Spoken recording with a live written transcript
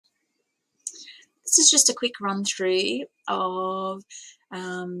This is just a quick run through of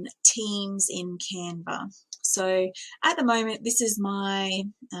Teams in Canva. So at the moment, this is my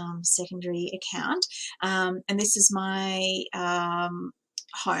secondary account, and this is my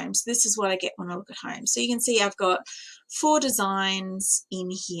home. So this is what I get when I look at home. So you can see I've got 4 designs in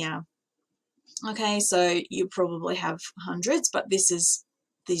here. Okay, so you probably have hundreds, but these are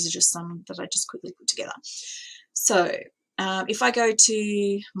just some that I just quickly put together. So if I go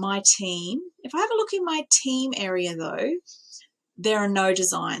to my team, if I have a look in my team area though, there are no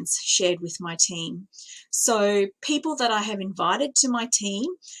designs shared with my team. So people that I have invited to my team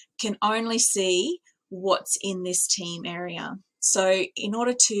can only see what's in this team area. So in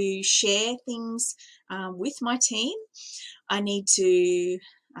order to share things with my team, I need to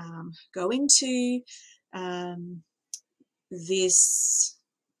go into this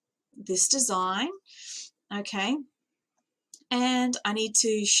design, okay, and I need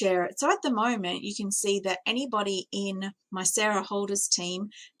to share it. So at the moment, you can see that anybody in my Sarah Holders team,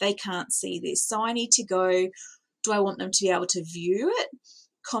 they can't see this. So I need to go, do I want them to be able to view it,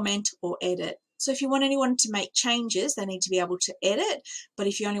 comment, or edit? So if you want anyone to make changes, they need to be able to edit, but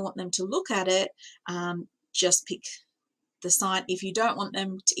if you only want them to look at it, just pick the sign. If you don't want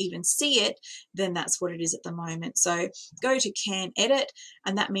them to even see it, then that's what it is at the moment. So go to Can Edit,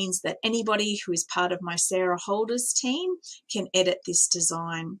 and that means that anybody who is part of my Sarah Holders team can edit this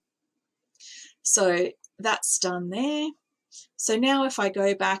design. So that's done there. So now if I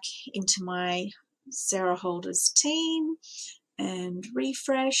go back into my Sarah Holders team and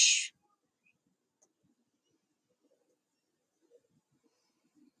refresh,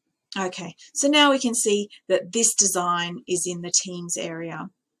 okay, so now we can see that this design is in the Teams area.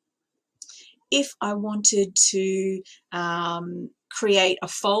 If I wanted to create a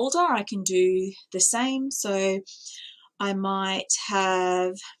folder, I can do the same. So I might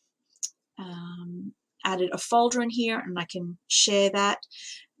have added a folder in here, and I can share that.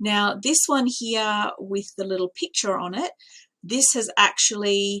 Now this one here with the little picture on it, this has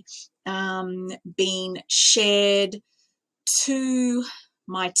actually been shared to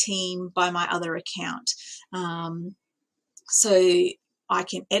my team by my other account. So I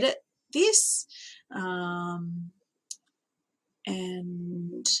can edit this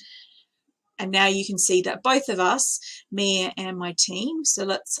and now you can see that both of us, me and my team, so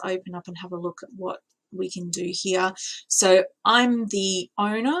let's open up and have a look at what we can do here. So I'm the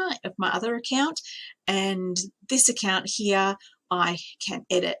owner of my other account, and this account here I can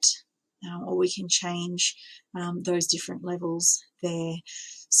edit, or we can change those different levels there.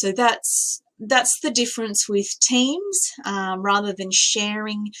 So that's the difference with Teams. Rather than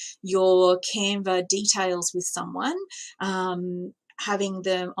sharing your Canva details with someone, having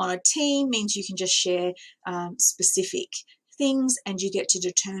them on a team means you can just share specific things, and you get to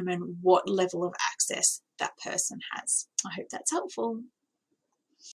determine what level of access that person has. I hope that's helpful.